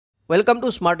Welcome to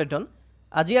Smart Eton.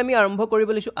 আজি আমি আৰম্ভ কৰিব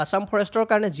লৈছো আসাম ফৰেষ্টৰ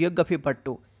কাৰণে জিওগ্ৰাফি পাৰ্ট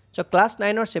 2 সো ক্লাস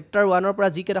 9 ৰ চেপ্টাৰ 1 ৰ পৰা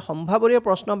যি কেটা সম্ভাৱনীয়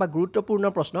প্ৰশ্ন বা গুৰুত্বপূৰ্ণ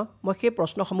প্ৰশ্ন মই সেই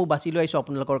প্ৰশ্নসমূহ বাছি লৈ আইছো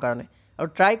আপোনালোকৰ কাৰণে আৰু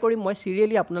ট্ৰাই কৰি মই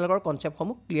সিৰিয়ালি আপোনালোকৰ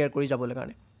কনসেপ্টসমূহ ক্লিয়াৰ কৰি যাবলৈ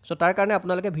কাৰণে সো তাৰ কাৰণে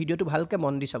আপোনালোকে ভিডিওটো ভালকে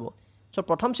মন দি চাব সো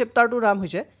প্ৰথম চেপ্টাৰটোৰ নাম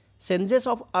হৈছে চেঞ্জেছ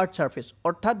অফ আৰ্থ সাৰফেস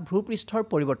অৰ্থাৎ ভূপৃষ্ঠৰ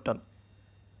পৰিৱৰ্তন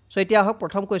সো এতিয়া আহক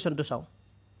প্ৰথম কোৱেশ্চনটো চাও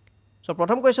সো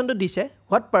প্ৰথম কোৱেশ্চনটো দিছে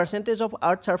what percentage of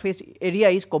earth surface area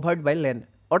is covered by land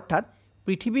অৰ্থাৎ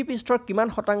পৃথিৱী পৃষ্ঠৰ কিমান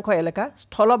শতাংশ এলেকা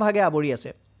স্থলভাগে আৱৰি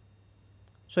আছে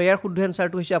সো ইয়াৰ শুদ্ধ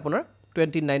এনসাৰটো হৈছে আপোনাৰ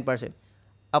 29%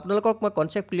 আপোনালোকক মই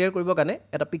কনসেপ্ট ক্লিয়াৰ কৰিবৰ কাৰণে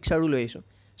এটা পিকচাৰো লৈ আইছো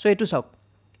সো এটো চাওক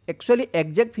একচুয়ালি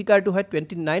এক্সাক্ট ফিগাৰটো হয়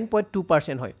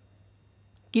 29.2% হয়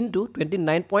কিন্তু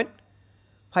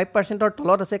 29.5% ৰ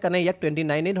তলত আছে কাৰণে ইয়াক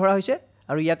 29 এ ধৰা হৈছে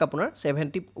আৰু ইয়াক আপোনাৰ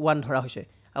 71 ধৰা হৈছে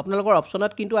আপোনালোকৰ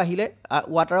অপচনত কিন্তু আহিলে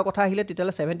ওয়াটাৰৰ কথা আহিলে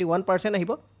তেতিয়ালে 71%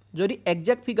 আহিব যদি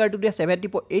এক্সাক্ট ফিগাৰটো দিয়া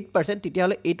 78%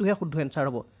 তেতিয়ালে এটোহে শুদ্ধ এনসাৰ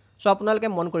হ'ব সো আপোনালোকে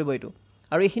মন কৰিব এটো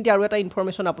আৰু এইখিনতে আৰু এটা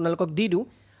ইনফৰমেশন আপোনালোকক দি দিও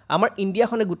আমাৰ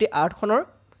ইন্ডিয়াখনে গুটে আৰ্থখনৰ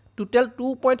টোটাল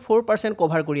 2.4%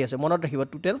 কভাৰ কৰি আছে মনত ৰাখিব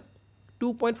টোটাল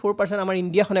 2.4% আমাৰ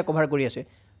ইন্ডিয়াখনে কভাৰ কৰি আছে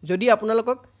যদি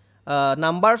আপোনালোকক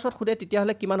নাম্বাৰছত খুদে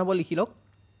তেতিয়ালে কিমান হ'ব লিখিলক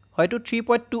হয়তো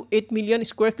 3.28 মিলিয়ন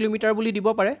স্কয়াৰ কিলোমিটাৰ বুলি দিব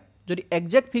পাৰে যদি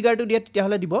এক্সাক্ট ফিগাৰটো দিয়া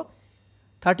তেতিয়ালে দিব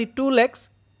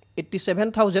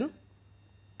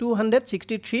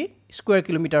 32,87,263 স্কয়াৰ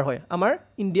কিলোমিটাৰ হয় আমাৰ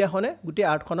ইন্ডিয়াখনে গুটে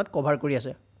আৰ্থখনত কভাৰ কৰি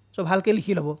আছে সো ভালকে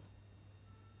লিখি লব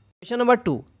question number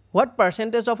 2 what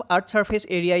percentage of earth surface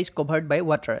area is covered by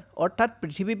water অৰ্থাৎ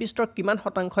পৃথিৱী পৃষ্ঠৰ কিমান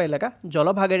শতাংশ এলেকা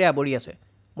জলভাগেৰে আৱৰি আছে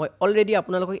মই অলৰেডি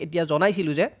আপোনালোকক এতিয়া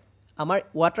জনাইছিলো যে আমাৰ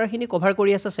ওয়াটাৰখিনি কভাৰ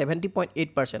কৰি আছে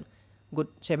 70.8%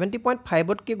 70.5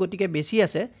 তকৈ গতিকে বেছি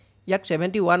আছে ইয়াক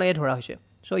 71 এ ধৰা হৈছে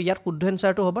সো ইয়াৰ শুদ্ধ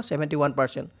এনসাৰটো হ'ব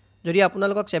 71% যদি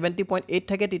আপোনালোকক 70.8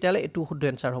 থাকে তেতিয়ালে এটো শুদ্ধ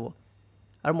এনসাৰ হ'ব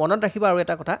আৰু মনত ৰাখিবা আৰু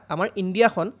এটা কথা আমাৰ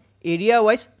ইন্ডিয়াখন এৰিয়া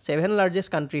ওয়াইজ 7 লাৰ্জেষ্ট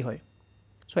কান্ট্ৰি হয়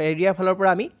সো এৰিয়া ফালৰ পৰা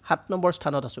আমি 7 নম্বৰ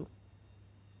স্থানত আছো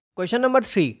question number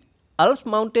 3 Alps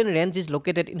mountain range is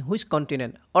located in which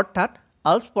continent অৰ্থাৎ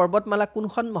আল্পছ পৰ্বতমালা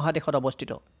কোনখন মহাদেশত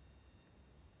অৱস্থিত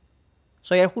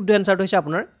সো ইয়াৰ শুদ্ধ এনসাৰটো হৈছে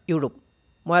আপোনাৰ ইউৰোপ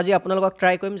মই আজি আপোনালোকক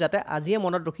ট্ৰাই কৰিম যাতে আজিয়ে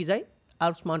মনত ৰখি যায়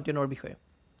আল্পছ মাউন্টেনৰ বিষয়ে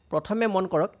প্ৰথমে মন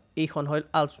কৰক এইখন হ'ল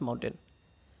Alps mountain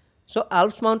so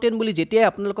Alps mountain বুলি যেতিয়া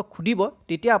আপোনালোকক খুদিব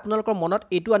তেতিয়া আপোনালোকৰ মনত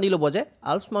এটো আনি লব যে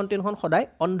আল্পছ মাউন্টেনখন সদায়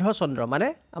অন্ধ্ৰচন্দ্ৰ মানে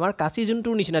আমাৰ কাশী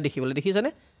জুনটোৰ নিচিনা দেখিবলৈ দেখিছানে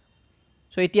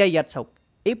সো এতিয়া ইয়াত চাওক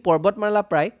এই পৰ্বতমালা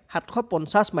প্ৰায়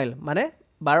 750 মাইল মানে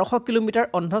 1200 কিলোমিটাৰ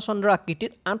অন্ধ্ৰচন্দ্ৰ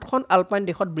আকৃতিত 8খন আলপাইন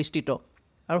দেশত বিস্তৃত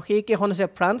আৰু সেই কেখন আছে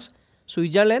France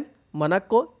সুইজাৰল্যান্ড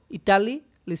Monaco Italy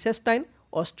লিচেষ্টাইন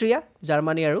Austria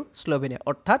Germany আৰু স্লোভেনিয়া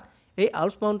অৰ্থাৎ এই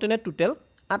আল্পছ মাউন্টেনে টোটাল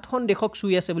 8খন দেশক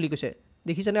চুই আছে বুলি কৈছে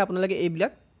দেখিছানে আপোনালোকে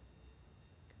এইবিলাক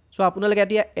সো আপোনালোকে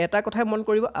এতিয়া এটা কথাই মন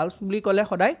কৰিব আল্পছ বুলি ক'লে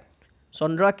সদায়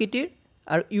চন্দ্ৰ আকৃতিৰ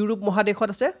আৰু ইউৰোপ মহাদেশত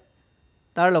আছে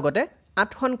তাৰ লগতে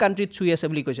 8খন কান্ট্ৰিত চুই আছে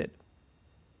বুলি কৈছে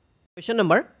question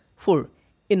number 4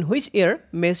 in which year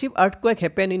massive earthquake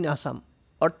happen in Assam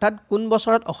অৰ্থাৎ কোন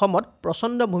বছৰত অসমত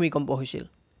প্ৰচণ্ড ভূমিকম্প হৈছিল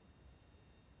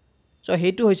সো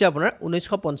হেতু হৈছে আপোনাৰ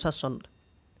 1950 চন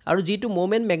আৰু যেটো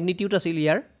মোমেন্ট ম্যাগনিটিউড আছিল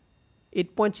ইয়াৰ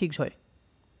 8.6 হয়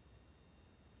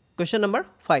question number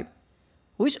 5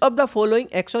 Which of the following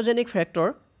exogenic factor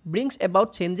brings about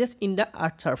changes in the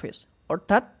earth surface?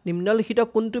 অৰ্থাৎ নিম্নলিখিত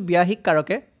কোনটো ব্যাহিক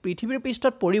কাৰকে পৃথিৱীৰ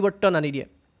পৃষ্ঠত পৰিৱৰ্তন আনি দিয়ে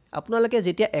আপোনালোকে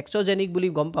যেতিয়া এক্সোজেনিক বুলি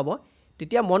গম পাব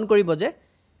তেতিয়া মন কৰিব যে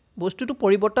বস্তুটো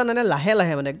পৰিৱৰ্তন আনে লাহে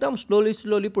লাহে মানে একদম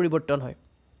স্লোলি পৰিৱৰ্তন হয়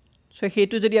সো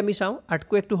হেতু যদি আমি চাও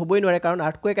আৰ্থকুৱেকটো হ'বই নোৱাৰে কাৰণ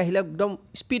আৰ্থকুৱেক আহিলে একদম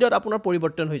স্পিডত আপোনাৰ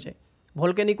পৰিৱৰ্তন হৈ যায়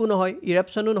ভলকেনিকো নহয়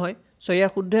ইৰাপচনো নহয় সো ইয়াৰ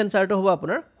শুদ্ধ এনসাৰটো হ'ব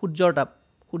আপোনাৰ সূৰ্যৰ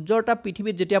তাপ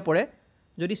পৃথিৱীত যেতিয়া পৰে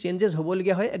যদি চেঞ্জেস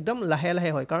হ'বলগীয়া হয় একদম লাহে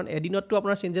লাহে হয় কাৰণ এদিনতটো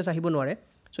আপোনাৰ চেঞ্জেস আহিব নোৱাৰে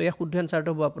সো ইয়াৰ শুদ্ধ এনসাৰটো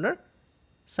হ'ব আপোনাৰ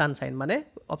সানশাইন মানে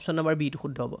অপচন নম্বৰ বি টো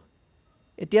শুদ্ধ হ'ব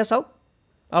এতিয়া চাওক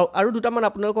আৰু দুটামান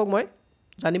আপোনালোকক মই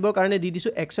জানিবৰ কাৰণে দি দিছো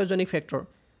এক্সোজেনিক ফেক্টৰ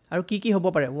আৰু কি হ'ব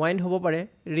পাৰে ওয়াইণ্ড হ'ব পাৰে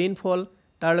ৰেইনফল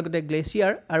তাৰ লগতে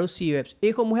গ্লেচিয়াৰ আৰু সি ৱেভছ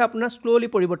এই সমূহে আপোনাৰ স্লোলি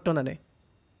পৰিৱৰ্তন আনে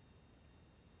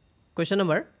কোৱেশ্চন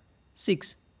নম্বৰ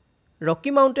 6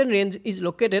 ৰকি mountain range is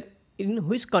located in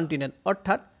which continent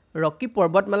অৰ্থাৎ ৰকি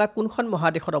পৰ্বতমালা কোনখন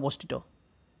মহাদেশত অৱস্থিত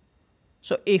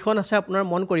সো এইখন আছে আপোনাৰ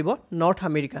মন কৰিব নৰ্থ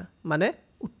আমেৰিকা মানে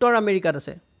উত্তৰ আমেৰিকাত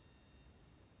আছে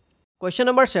question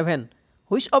number 7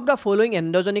 which of the following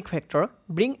endogenic factor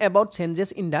bring about changes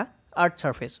in the earth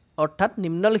surface অৰ্থাৎ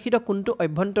নিম্নলিখিত কোনটো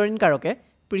অভ্যন্তৰীণ কাৰকে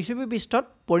পৃথিৱী পৃষ্ঠত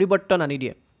পৰিৱৰ্তন আনি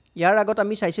দিয়ে ইয়াৰ আগত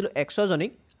আমি চাইছিলো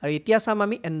এক্সোজেনিক আৰু এতিয়া চাম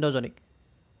আমি এন্ডোজেনিক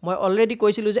মই অলৰেডি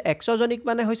কৈছিলো যে এক্সোজেনিক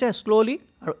মানে হৈছে স্লোলি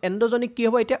আৰু এন্ডোজেনিক কি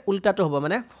হ'ব এতিয়া উল্টাটো হ'ব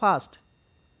মানে ফাষ্ট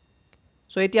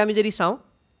সো এতিয়া আমি যদি চাও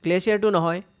গ্লেচিয়াৰটো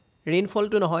নহয়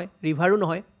ৰেইনফলটো নহয় ৰিভাৰো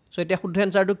নহয় সো এতিয়া শুদ্ধ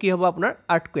এনসাৰটো কি হ'ব আপোনাৰ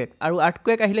আৰ্থকুৱেক আৰু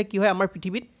আৰ্থকুৱেক আহিলে কি হয় আমাৰ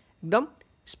পৃথিৱীত একদম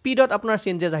স্পীডত আপোনাৰ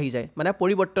চেঞ্জেছ আহি যায় মানে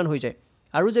পৰিৱৰ্তন হৈ যায়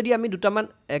আৰু যদি আমি দুটামান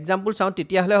এক্সাম্পল চাওঁ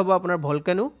তেতিয়াহ'লে হ'ব আপোনাৰ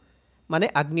ভলকেনো মানে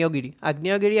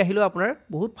আগ্নেয়গিৰি আহিলেও আপোনাৰ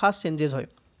বহুত ফাষ্ট চেঞ্জেছ হয়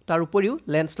তাৰ উপৰিও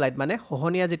লেণ্ডশ্লাইড মানে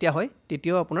খহনীয়া যেতিয়া হয়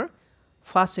তেতিয়াও আপোনাৰ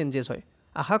ফাষ্ট চেঞ্জেছ হয়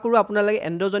আশা কৰোঁ আপোনালোকে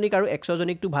এণ্ডোজেনিক আৰু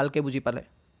এক্সোজেনিকটো ভালকৈ বুজি পালে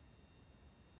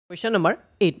কুৱেশ্যন নম্বৰ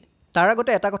 8 তাৰ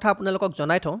আগতে এটা কথা আপোনালোকক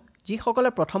জনাই থওঁ যিসকলে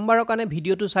প্ৰথমবাৰৰ কাৰণে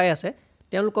ভিডিঅ'টো চাই আছে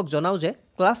তেওঁলোকক জনাওঁ যে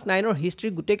ক্লাছ 9ৰ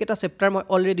হিষ্ট্ৰীৰ গোটেইকেইটা চেপ্টাৰ মই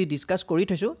অলৰেডি ডিছকাছ কৰি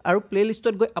থৈছোঁ আৰু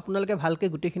প্লে'লিষ্টত গৈ আপোনালোকে ভালকৈ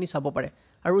গোটেইখিনি চাব পাৰে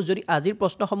আৰু যদি আজিৰ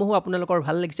প্ৰশ্নসমূহো আপোনালোকৰ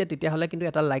ভাল লাগিছে তেতিয়াহ'লে কিন্তু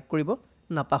এটা লাইক কৰিব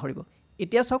নাপাহৰিব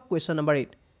এতিয়া চাওক কুৱেশ্যন নম্বৰ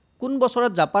 8 কোন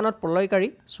বছৰত জাপানত প্ৰলয়কাৰী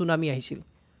ছুনামি আহিছিল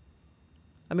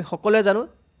আমি সকলোৱে জানো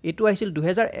এইটো আহিছিল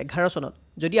 2011 চনত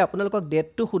যদি আপোনালোকক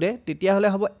ডেটটো সোধে তেতিয়াহ'লে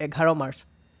হ'ব 11 মাৰ্চ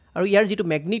আৰু ইয়াৰ যিটো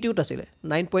মেগনিটিউড আছিলে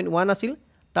 9.1 আছিল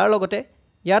তাৰ লগতে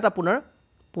ইয়াত আপোনাৰ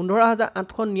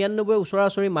 15,899 ওচৰা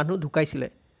ওচৰি মানুহ ঢুকাইছিলে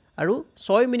আৰু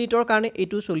 6 মিনিটৰ কাৰণে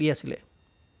এইটো চলি আছিলে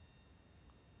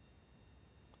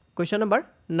question number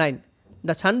 9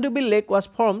 the Chandubi lake was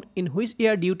formed in which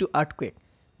year due to earthquake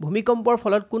ভূমিকম্পৰ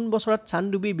ফলত কোন বছৰত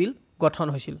চানডুবি বিল গঠন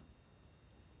হৈছিল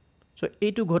চ'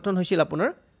 এইটো গঠন হৈছিল আপোনাৰ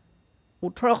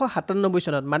 1897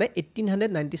 চনত মানে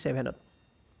 1897ত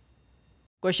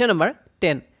কুৱেশ্যন নম্বৰ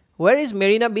 10 ৱেৰ ইজ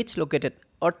মেৰিনা বিচ লোকেটেড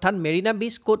অৰ্থাৎ মেৰিনা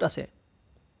বিচ ক'ত আছে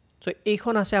চ'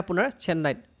 এইখন আছে আপোনাৰ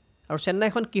চেন্নাইত আৰু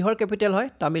চেন্নাইখন কিহৰ কেপিটেল হয়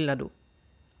তামিলনাডু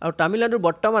আৰু তামিলনাডুৰ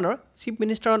বৰ্তমানৰ চিফ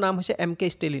মিনিষ্টাৰৰ নাম হৈছে এম কে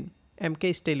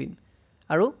ষ্টেলিন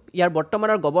আৰু ইয়াৰ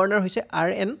বৰ্তমানৰ গভৰ্ণৰ হৈছে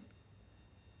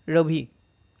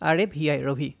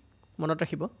ৰভি মনত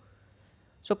ৰাখিব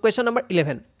চ' question number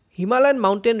 11 Himalayan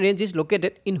mountain range is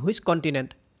located in which continent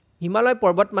Himalaya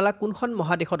পৰ্বতমালা কোনখন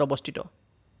মহাদেশত অৱস্থিত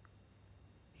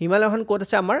হিমালয়খন ক'ত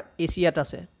আছে আমাৰ এছিয়াত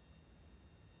আছে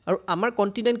আৰু আমাৰ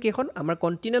কণ্টিনেণ্ট কেইখন আমাৰ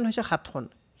কণ্টিনেণ্ট হৈছে 7খন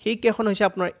সেই কেইখন হৈছে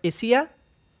আপোনাৰ Asia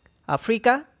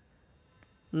Africa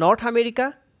north America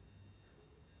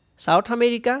south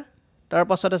America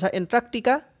তাৰপাছত আছে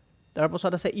এণ্টাৰ্কটিকা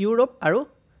তাৰপাছত আছে ইউৰোপ আৰু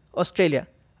অষ্ট্ৰেলিয়া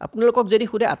আপোনালোকক যদি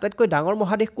সোধে আটাইতকৈ ডাঙৰ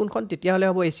মহাদেশ কোনখন তেতিয়াহ'লে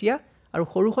হ'ব এছিয়া আৰু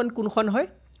সৰুখন কোনখন হয়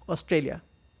Australia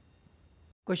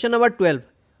question number 12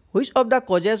 which of the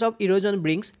causes of ইৰোজন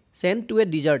brings send two A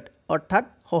desert অৰ্থাৎ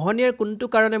খহনীয়াৰ কোনটো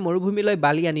কাৰণে মৰুভূমিলৈ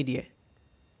বালি আনি দিয়ে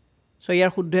চ' ইয়াৰ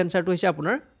শুদ্ধ এনচাৰটো হৈছে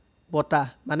আপোনাৰ বতাহ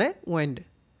মানে ৱেণ্ড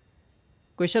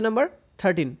question number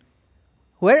 13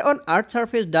 ৱেৰ on earth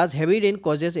surface does heavy rain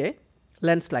causes A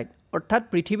landslide অৰ্থাৎ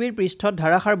পৃথিৱীৰ পৃষ্ঠত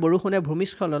ধাৰাসাৰ বৰষুণে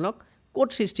ভূমিস্খলনক ক'ত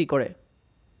সৃষ্টি কৰে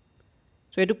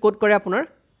চ' এইটো ক'ত কৰে আপোনাৰ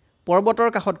পৰ্বতৰ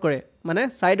কাষত কৰে মানে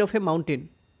side of A mountain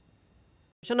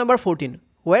question number 14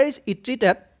 ৱেৰ is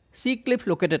ইট্ৰিটাত C cliff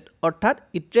located অৰ্থাৎ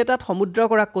ইট্ৰেটাত সমুদ্ৰ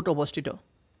কৰা ক'ত অৱস্থিত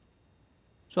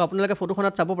চ' আপোনালোকে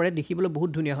ফটোখনত চাব পাৰে দেখিবলৈ বহুত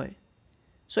ধুনীয়া হয়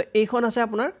চ' এইখন আছে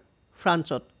আপোনাৰ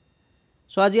ফ্ৰান্সত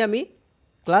চ' আজি আমি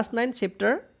class 9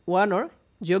 chapter 1ৰ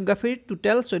জিঅ'গ্ৰাফিৰ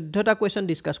total 14টা question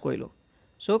discuss কৰিলোঁ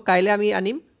চ' কাইলৈ আমি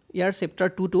আনিম ইয়াৰ চেপ্টাৰ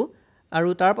 2টো আৰু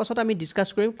তাৰ পাছত আমি ডিছকাছ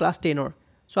কৰিম ক্লাছ 10ৰ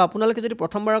চ' আপোনালোকে যদি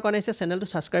প্ৰথমবাৰৰ কাৰণে আছে চেনেলটো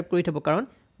ছাবস্ক্ৰাইব কৰি থ'ব কাৰণ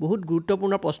বহুত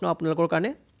গুৰুত্বপূৰ্ণ প্ৰশ্ন আপোনালোকৰ কাৰণে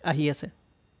আহি আছে